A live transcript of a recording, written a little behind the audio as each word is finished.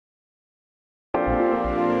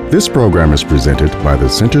This program is presented by the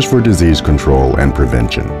Centers for Disease Control and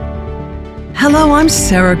Prevention. Hello, I'm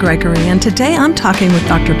Sarah Gregory, and today I'm talking with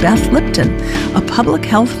Dr. Beth Lipton, a public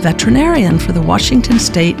health veterinarian for the Washington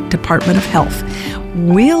State Department of Health.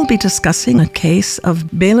 We'll be discussing a case of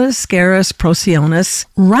Baylisascaris procyonis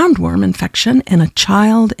Roundworm infection in a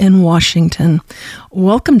child in Washington.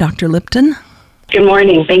 Welcome, Dr. Lipton. Good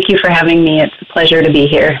morning. Thank you for having me. It's a pleasure to be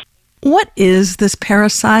here. What is this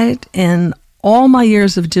parasite? In all my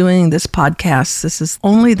years of doing this podcast, this is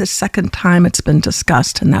only the second time it's been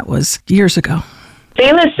discussed, and that was years ago.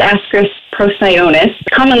 Baylisascaris procyonis,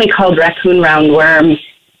 commonly called raccoon roundworm,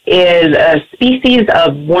 is a species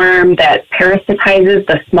of worm that parasitizes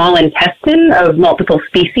the small intestine of multiple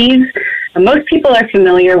species. Most people are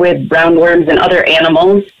familiar with roundworms in other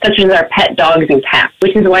animals, such as our pet dogs and cats,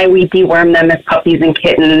 which is why we deworm them as puppies and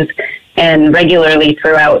kittens and regularly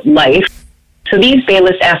throughout life. So these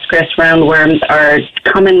Baylisascaris roundworms are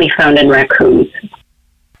commonly found in raccoons.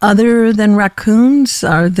 Other than raccoons,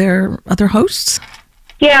 are there other hosts?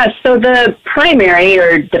 Yeah, so the primary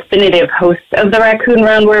or definitive host of the raccoon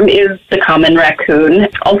roundworm is the common raccoon,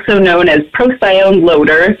 also known as procyon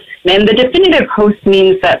loader. And the definitive host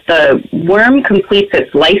means that the worm completes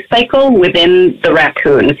its life cycle within the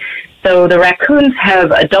raccoon. So the raccoons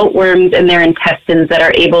have adult worms in their intestines that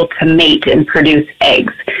are able to mate and produce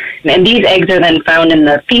eggs. And these eggs are then found in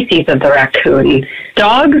the feces of the raccoon.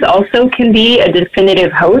 Dogs also can be a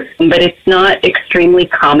definitive host, but it's not extremely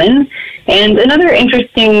common. And another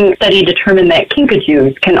interesting study determined that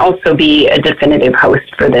kinkajous can also be a definitive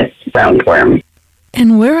host for this roundworm.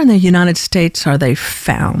 And where in the United States are they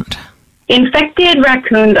found? Infected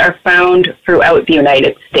raccoons are found throughout the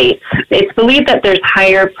United States. It's believed that there's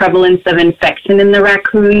higher prevalence of infection in the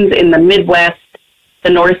raccoons in the Midwest,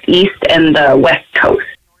 the Northeast, and the West Coast.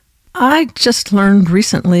 I just learned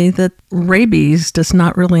recently that rabies does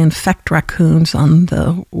not really infect raccoons on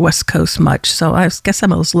the West Coast much, so I guess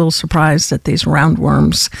I'm a little surprised that these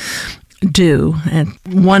roundworms do, and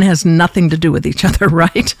one has nothing to do with each other,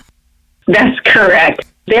 right? That's correct.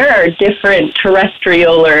 There are different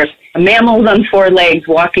terrestrial or mammals on four legs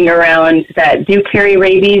walking around that do carry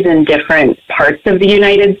rabies in different parts of the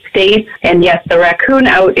United States. And yes, the raccoon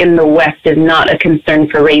out in the West is not a concern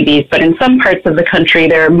for rabies, but in some parts of the country,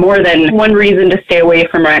 there are more than one reason to stay away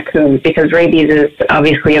from raccoons because rabies is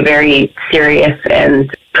obviously a very serious and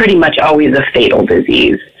pretty much always a fatal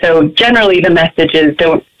disease. So generally the message is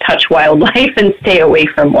don't touch wildlife and stay away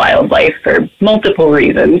from wildlife for multiple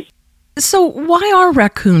reasons. So why are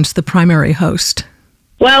raccoons the primary host?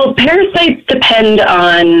 Well, parasites depend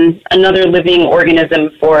on another living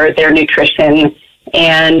organism for their nutrition,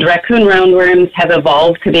 and raccoon roundworms have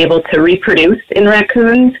evolved to be able to reproduce in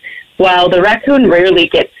raccoons, while the raccoon rarely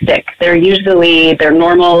gets sick. They're usually their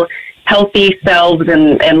normal, healthy selves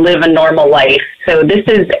and live a normal life. So this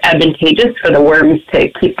is advantageous for the worms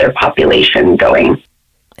to keep their population going.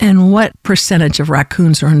 And what percentage of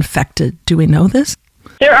raccoons are infected? Do we know this?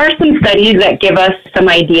 There are some studies that give us some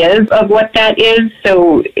ideas of what that is.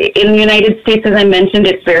 So in the United States, as I mentioned,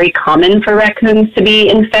 it's very common for raccoons to be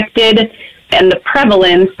infected. And the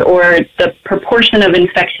prevalence or the proportion of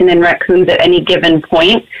infection in raccoons at any given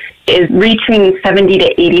point is reaching 70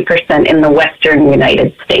 to 80% in the western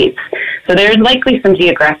United States. So there's likely some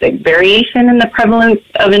geographic variation in the prevalence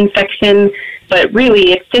of infection, but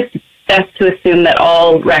really it's just best to assume that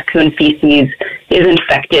all raccoon feces is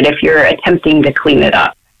infected if you're attempting to clean it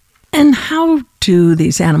up. And how do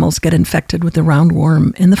these animals get infected with the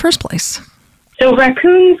roundworm in the first place? So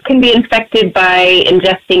raccoons can be infected by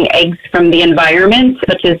ingesting eggs from the environment,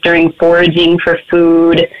 such as during foraging for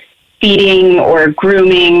food, feeding, or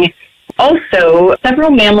grooming. Also,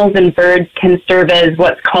 several mammals and birds can serve as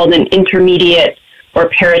what's called an intermediate or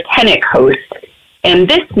paratenic host. And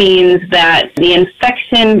this means that the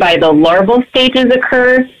infection by the larval stages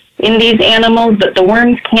occur in these animals, but the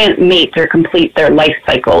worms can't mate or complete their life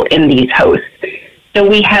cycle in these hosts. So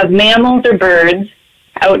we have mammals or birds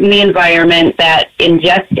out in the environment that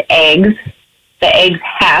ingest eggs, the eggs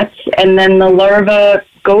hatch, and then the larvae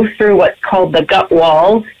go through what's called the gut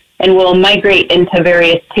wall and will migrate into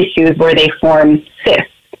various tissues where they form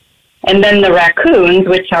cysts. And then the raccoons,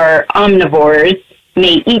 which are omnivores,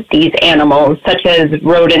 may eat these animals, such as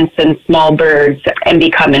rodents and small birds, and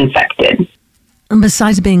become infected. And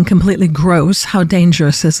besides being completely gross, how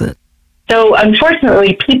dangerous is it? So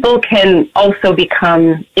unfortunately, people can also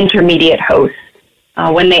become intermediate hosts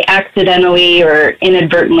when they accidentally or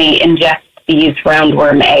inadvertently ingest these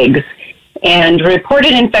roundworm eggs. And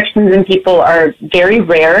reported infections in people are very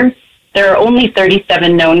rare. There are only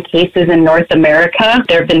 37 known cases in North America.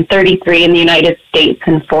 There have been 33 in the United States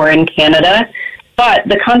and 4 in Canada. But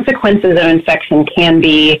the consequences of infection can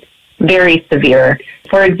be very severe.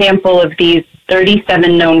 For example, of these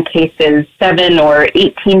 37 known cases, 7 or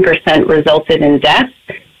 18% resulted in death,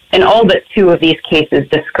 and all but 2 of these cases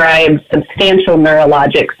described substantial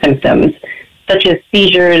neurologic symptoms, such as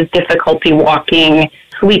seizures, difficulty walking,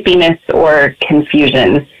 sleepiness, or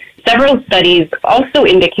confusion. Several studies also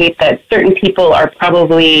indicate that certain people are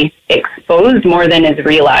probably exposed more than is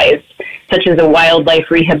realized, such as a wildlife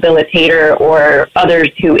rehabilitator or others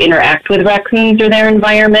who interact with raccoons or their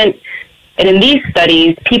environment. And in these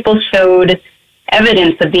studies, people showed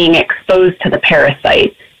evidence of being exposed to the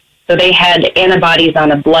parasite. So they had antibodies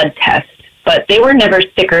on a blood test, but they were never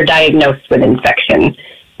sick or diagnosed with infection.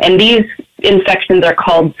 And these infections are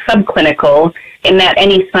called subclinical in that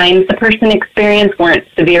any signs the person experienced weren't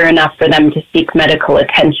severe enough for them to seek medical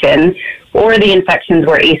attention, or the infections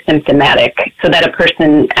were asymptomatic, so that a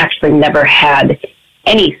person actually never had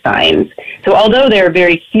any signs. So although there are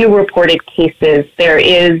very few reported cases, there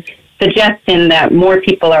is suggestion that more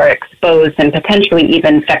people are exposed and potentially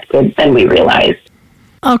even infected than we realize.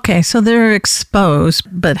 Okay, so they're exposed,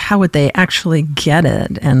 but how would they actually get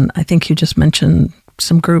it? And I think you just mentioned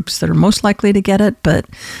some groups that are most likely to get it, but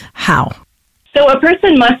how? So a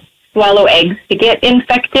person must swallow eggs to get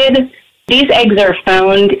infected. These eggs are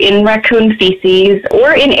found in raccoon feces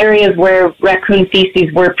or in areas where raccoon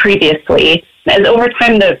feces were previously. As over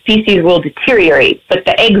time, the feces will deteriorate, but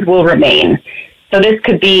the eggs will remain. So this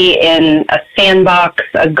could be in a sandbox,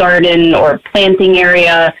 a garden, or planting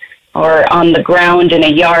area, or on the ground in a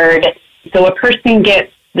yard. So a person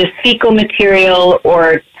gets this fecal material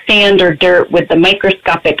or sand or dirt with the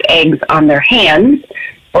microscopic eggs on their hands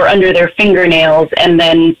or under their fingernails, and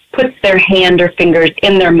then puts their hand or fingers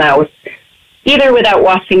in their mouth, either without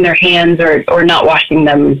washing their hands or not washing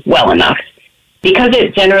them well enough. Because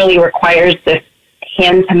it generally requires this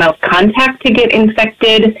hand-to-mouth contact to get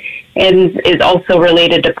infected and is also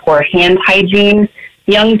related to poor hand hygiene,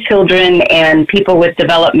 young children and people with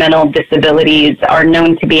developmental disabilities are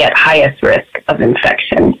known to be at highest risk of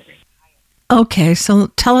infection. Okay, so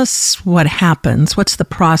tell us what happens. What's the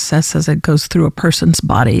process as it goes through a person's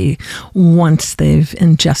body once they've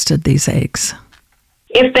ingested these eggs?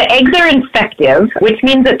 If the eggs are infective, which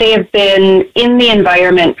means that they have been in the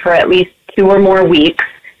environment for at least 2 or more weeks,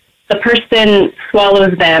 the person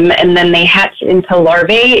swallows them and then they hatch into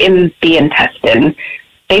larvae in the intestine.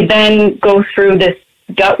 They then go through this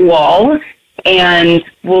gut wall and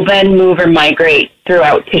will then move or migrate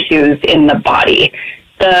throughout tissues in the body.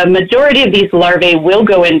 The majority of these larvae will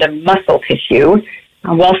go into muscle tissue,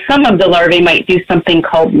 while some of the larvae might do something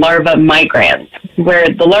called larva migrans, where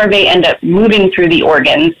the larvae end up moving through the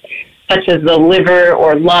organs, such as the liver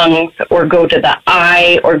or lungs, or go to the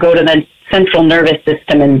eye, or go to the central nervous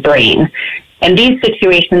system and brain. And these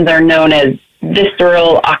situations are known as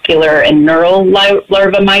visceral, ocular, and neural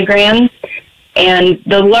larva migrans. And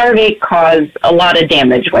the larvae cause a lot of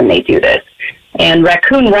damage when they do this. And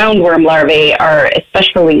raccoon roundworm larvae are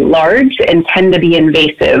especially large and tend to be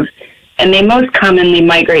invasive, and they most commonly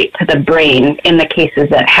migrate to the brain in the cases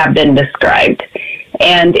that have been described.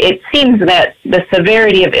 And it seems that the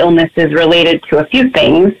severity of illness is related to a few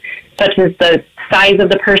things, such as the size of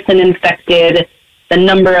the person infected, the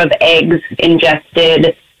number of eggs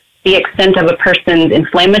ingested, the extent of a person's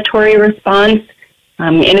inflammatory response,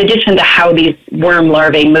 in addition to how these worm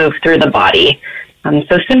larvae move through the body.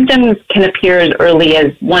 So symptoms can appear as early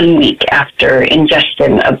as 1 week after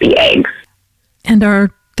ingestion of the eggs. And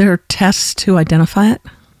are there tests to identify it?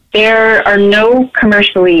 There are no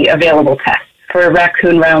commercially available tests for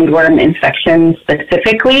raccoon roundworm infection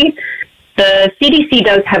specifically. The CDC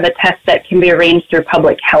does have a test that can be arranged through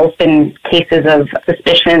public health in cases of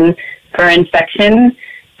suspicion for infection.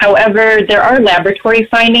 However, there are laboratory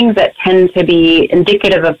findings that tend to be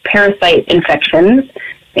indicative of parasite infections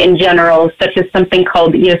in general, such as something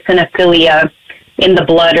called eosinophilia in the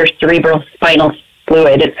blood or cerebral spinal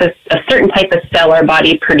fluid. It's a certain type of cell our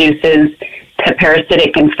body produces to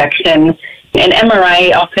parasitic infection. And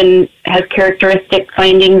MRI often has characteristic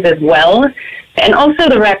findings as well. And also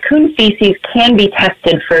the raccoon feces can be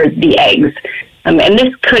tested for the eggs. And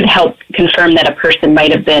this could help confirm that a person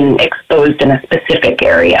might have been exposed in a specific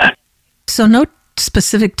area. So no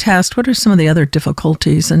specific test. What are some of the other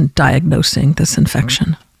difficulties in diagnosing this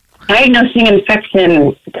infection? Diagnosing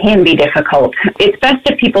infection can be difficult. It's best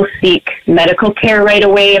if people seek medical care right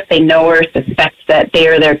away if they know or suspect that they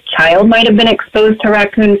or their child might have been exposed to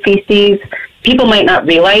raccoon feces. People might not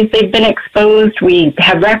realize they've been exposed. We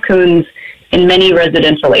have raccoons in many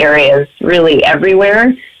residential areas, really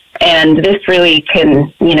everywhere. And this really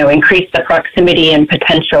can, increase the proximity and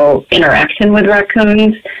potential interaction with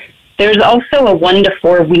raccoons. There's also a 1 to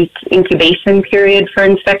 4 week incubation period for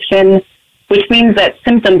infection, which means that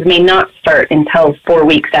symptoms may not start until 4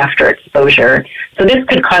 weeks after exposure. So this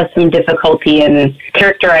could cause some difficulty in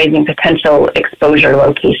characterizing potential exposure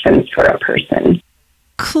locations for a person.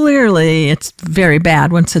 Clearly, it's very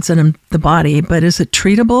bad once it's in the body, but is it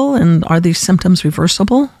treatable, and are these symptoms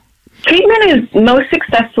reversible? Treatment is most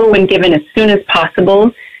successful when given as soon as possible,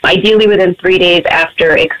 ideally within 3 days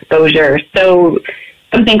after exposure. So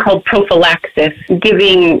something called prophylaxis,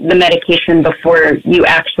 giving the medication before you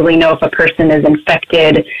actually know if a person is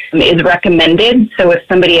infected, is recommended. So if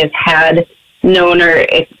somebody has had known or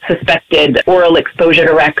suspected oral exposure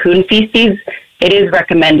to raccoon feces, it is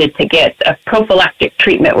recommended to get a prophylactic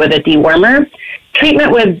treatment with a dewormer.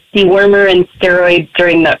 Treatment with dewormer and steroids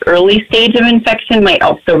during the early stage of infection might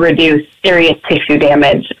also reduce serious tissue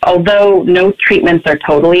damage, although no treatments are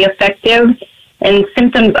totally effective and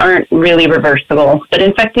symptoms aren't really reversible, but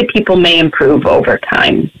infected people may improve over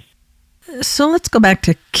time. So let's go back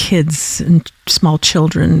to kids and small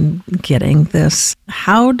children getting this.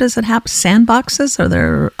 How does it happen? Sandboxes? Are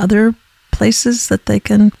there other places that they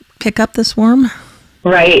can pick up this worm?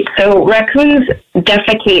 Right. So raccoons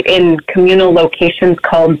defecate in communal locations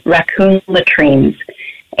called raccoon latrines.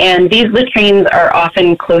 And these latrines are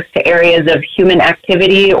often close to areas of human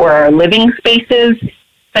activity or living spaces,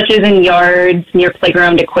 such as in yards, near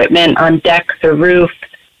playground equipment, on decks or roofs,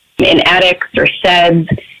 in attics or sheds.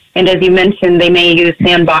 And as you mentioned, they may use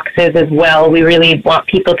sandboxes as well. We really want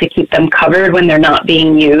people to keep them covered when they're not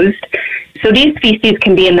being used. So these feces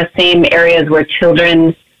can be in the same areas where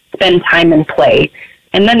children spend time and play.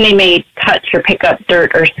 And then they may touch or pick up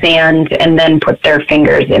dirt or sand and then put their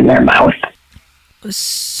fingers in their mouth.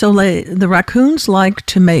 So the raccoons like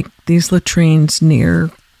to make these latrines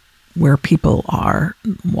near where people are.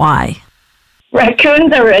 Why?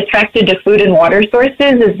 Raccoons are attracted to food and water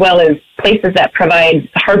sources as well as places that provide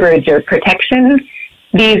harborage or protection.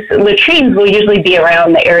 These latrines will usually be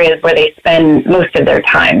around the areas where they spend most of their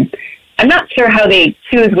time. I'm not sure how they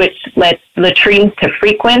choose which latrines to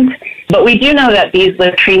frequent, but we do know that these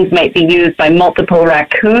latrines might be used by multiple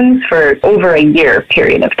raccoons for over a year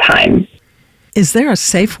period of time. Is there a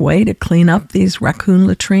safe way to clean up these raccoon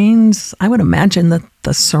latrines? I would imagine that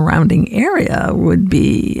the surrounding area would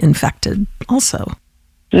be infected also.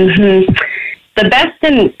 Mm-hmm. The best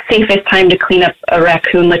and safest time to clean up a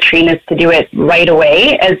raccoon latrine is to do it right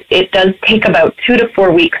away, as it does take about 2 to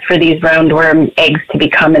 4 weeks for these roundworm eggs to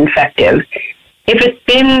become infective. If it's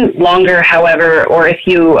been longer, however, or if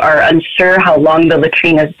you are unsure how long the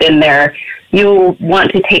latrine has been there, you'll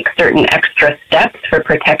want to take certain extra steps for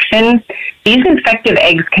protection. These infective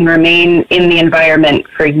eggs can remain in the environment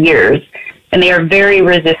for years, and they are very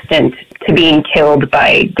resistant to being killed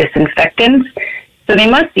by disinfectants. So they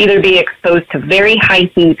must either be exposed to very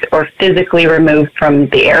high heat or physically removed from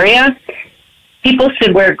the area. People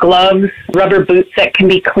should wear gloves, rubber boots that can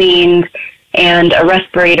be cleaned, and a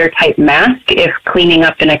respirator-type mask if cleaning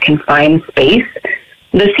up in a confined space.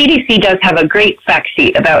 The CDC does have a great fact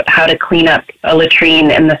sheet about how to clean up a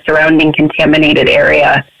latrine and the surrounding contaminated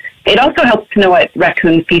area. It also helps to know what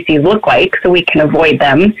raccoon feces look like so we can avoid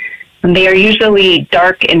them. And they are usually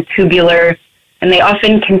dark and tubular, and they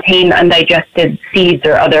often contain undigested seeds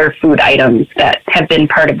or other food items that have been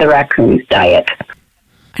part of the raccoon's diet.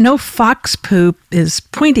 I know fox poop is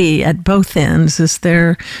pointy at both ends. Is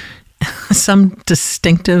there some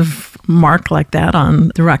distinctive mark like that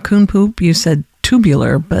on the raccoon poop? You said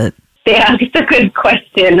tubular, but... Yeah, it's a good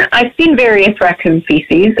question. I've seen various raccoon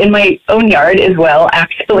feces in my own yard as well,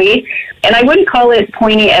 actually, and I wouldn't call it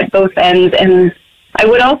pointy at both ends, and I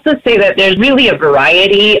would also say that there's really a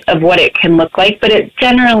variety of what it can look like, but it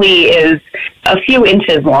generally is a few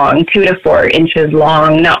inches long, 2 to 4 inches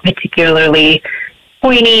long, not particularly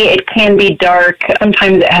pointy. It can be dark.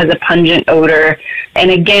 Sometimes it has a pungent odor. And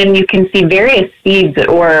again, you can see various seeds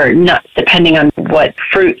or nuts depending on what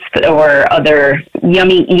fruits or other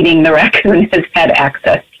yummy eating the raccoon has had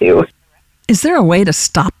access to. Is there a way to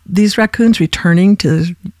stop these raccoons returning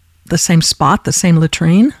to the same spot, the same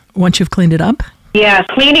latrine, once you've cleaned it up? Yeah,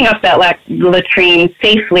 cleaning up that latrine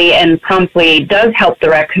safely and promptly does help the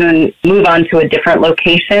raccoon move on to a different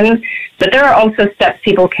location. But there are also steps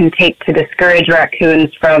people can take to discourage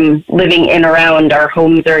raccoons from living in around our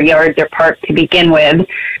homes or yards or parks to begin with.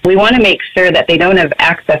 We want to make sure that they don't have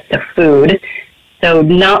access to food. So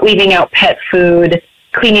not leaving out pet food,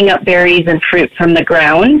 cleaning up berries and fruit from the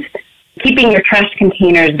ground, keeping your trash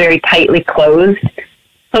containers very tightly closed,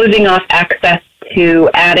 closing off access to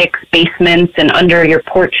attics, basements, and under your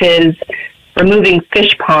porches, removing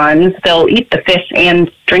fish ponds. They'll eat the fish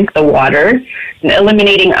and drink the water, and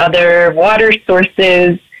eliminating other water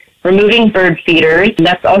sources, removing bird feeders.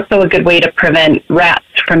 That's also a good way to prevent rats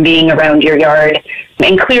from being around your yard,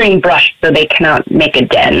 and clearing brush so they cannot make a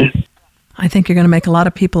den. I think you're going to make a lot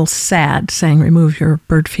of people sad saying remove your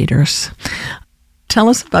bird feeders. Tell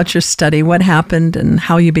us about your study, what happened, and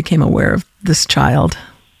how you became aware of this child.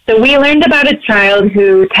 So we learned about a child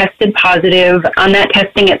who tested positive on that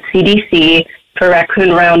testing at CDC for raccoon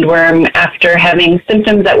roundworm after having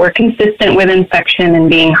symptoms that were consistent with infection and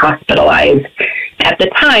being hospitalized. At the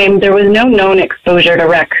time, there was no known exposure to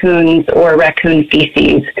raccoons or raccoon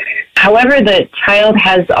feces. However, the child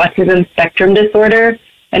has autism spectrum disorder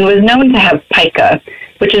and was known to have pica,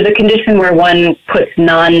 which is a condition where one puts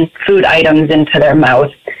non-food items into their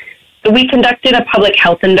mouth. So we conducted a public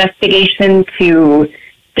health investigation to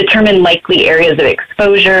determine likely areas of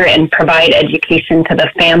exposure and provide education to the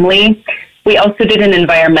family. We also did an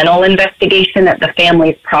environmental investigation at the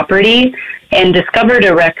family's property and discovered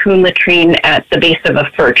a raccoon latrine at the base of a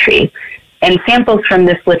fir tree. And samples from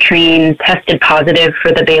this latrine tested positive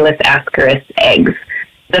for the Baylisascaris eggs.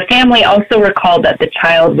 The family also recalled that the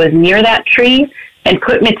child was near that tree and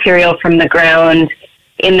put material from the ground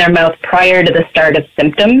in their mouth prior to the start of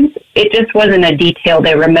symptoms. It just wasn't a detail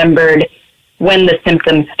they remembered when the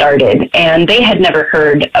symptoms started, and they had never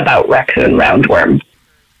heard about raccoon roundworm.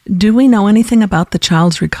 Do we know anything about the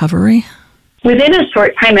child's recovery? Within a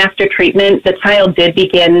short time after treatment, the child did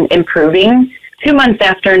begin improving. 2 months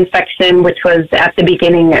after infection, which was at the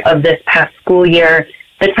beginning of this past school year,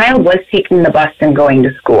 the child was taking the bus and going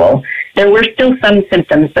to school. There were still some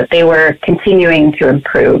symptoms, but they were continuing to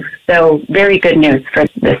improve. So very good news for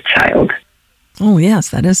this child. Oh, yes,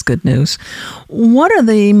 that is good news. What are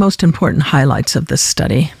the most important highlights of this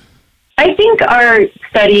study? I think our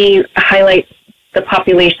study highlights the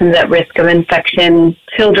populations at risk of infection,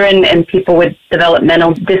 children and people with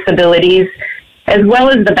developmental disabilities, as well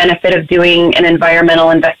as the benefit of doing an environmental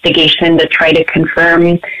investigation to try to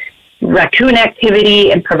confirm raccoon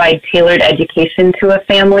activity and provide tailored education to a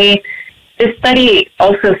family. This study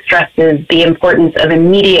also stresses the importance of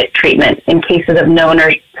immediate treatment in cases of known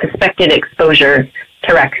or suspected exposure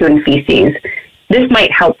to raccoon feces. This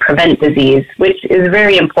might help prevent disease, which is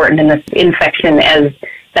very important in this infection as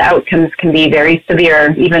the outcomes can be very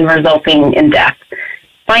severe, even resulting in death.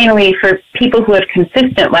 Finally, for people who have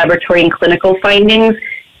consistent laboratory and clinical findings,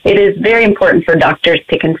 it is very important for doctors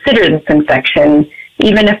to consider this infection,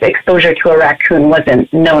 even if exposure to a raccoon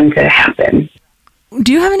wasn't known to happen.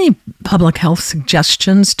 Do you have any public health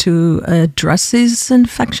suggestions to address these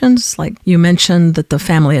infections? Like you mentioned that the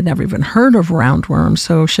family had never even heard of roundworm,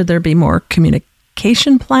 so should there be more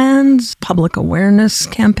communication plans, public awareness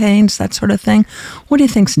campaigns, that sort of thing? What do you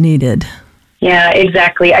think's needed? Yeah,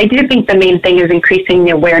 exactly. I do think the main thing is increasing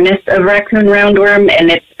the awareness of raccoon roundworm and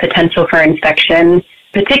its potential for infection,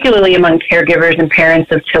 particularly among caregivers and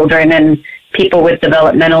parents of children and people with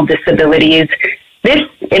developmental disabilities. This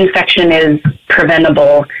infection is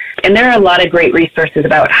preventable, and there are a lot of great resources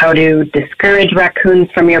about how to discourage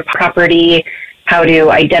raccoons from your property, how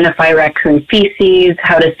to identify raccoon feces,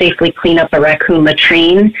 how to safely clean up a raccoon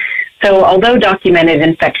latrine. So although documented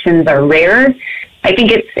infections are rare, I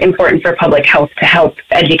think it's important for public health to help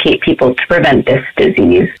educate people to prevent this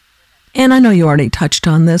disease. And I know you already touched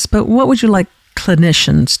on this, but what would you like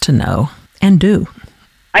clinicians to know and do?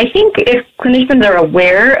 I think if clinicians are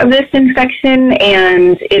aware of this infection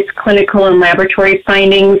and its clinical and laboratory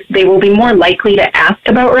findings, they will be more likely to ask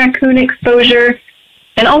about raccoon exposure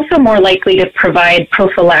and also more likely to provide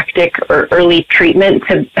prophylactic or early treatment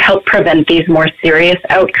to help prevent these more serious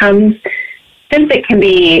outcomes. Since it can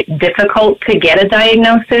be difficult to get a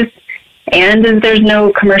diagnosis and as there's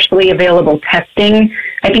no commercially available testing,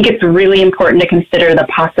 I think it's really important to consider the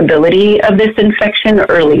possibility of this infection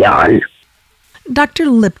early on. Dr.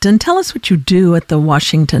 Lipton, tell us what you do at the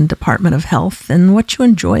Washington Department of Health and what you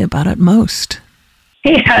enjoy about it most.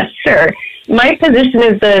 Yeah, sure. My position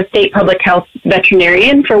is the state public health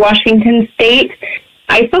veterinarian for Washington State.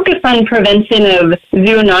 I focus on prevention of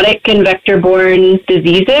zoonotic and vector-borne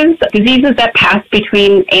diseases that pass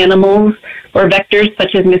between animals or vectors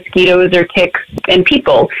such as mosquitoes or ticks and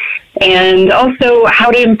people, and also how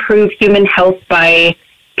to improve human health by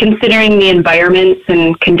considering the environments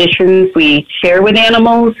and conditions we share with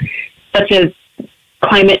animals, such as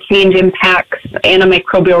climate change impacts,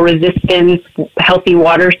 antimicrobial resistance, healthy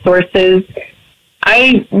water sources.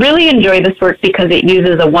 I really enjoy this work because it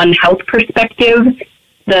uses a One Health perspective,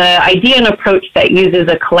 the idea and approach that uses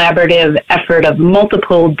a collaborative effort of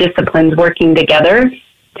multiple disciplines working together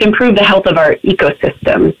to improve the health of our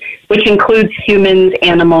ecosystem, which includes humans,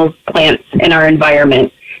 animals, plants, and our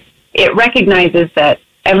environment. It recognizes that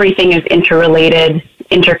everything is interrelated,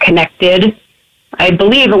 interconnected, I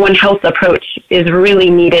believe a One Health approach is really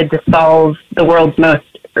needed to solve the world's most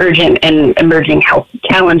urgent and emerging health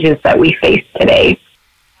challenges that we face today.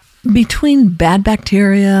 Between bad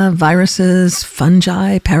bacteria, viruses,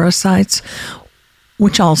 fungi, parasites,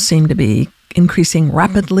 which all seem to be increasing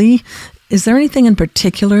rapidly, is there anything in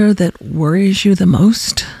particular that worries you the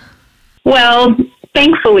most? Well,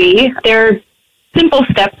 thankfully, there are simple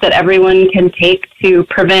steps that everyone can take to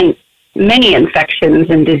prevent many infections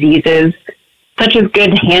and diseases, such as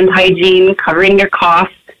good hand hygiene, covering your cough,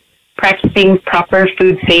 practicing proper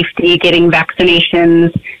food safety, getting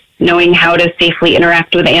vaccinations, knowing how to safely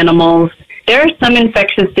interact with animals. There are some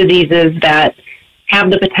infectious diseases that have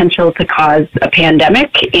the potential to cause a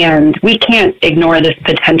pandemic, and we can't ignore this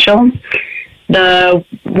potential. The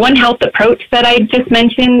One Health approach that I just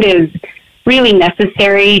mentioned is really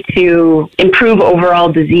necessary to improve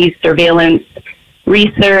overall disease surveillance,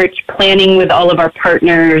 research, planning with all of our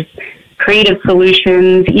partners, creative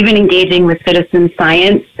solutions, even engaging with citizen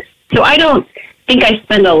science. So I don't think I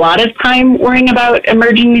spend a lot of time worrying about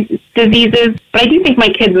emerging diseases, but I do think my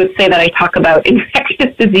kids would say that I talk about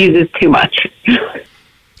infectious diseases too much.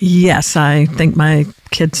 Yes, I think my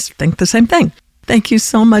kids think the same thing. Thank you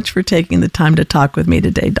so much for taking the time to talk with me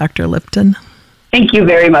today, Dr. Lipton. Thank you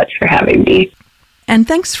very much for having me. And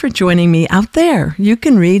thanks for joining me out there. You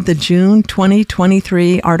can read the June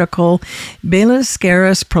 2023 article,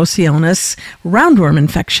 Baylisascaris procyonis Roundworm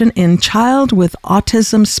Infection in Child with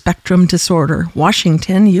Autism Spectrum Disorder,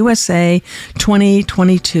 Washington, USA,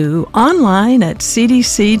 2022, online at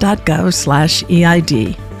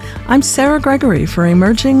cdc.gov/EID. I'm Sarah Gregory for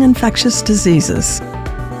Emerging Infectious Diseases.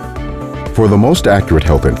 For the most accurate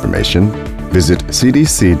health information, visit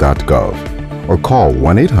cdc.gov or call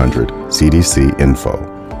 1-800-CDC-INFO.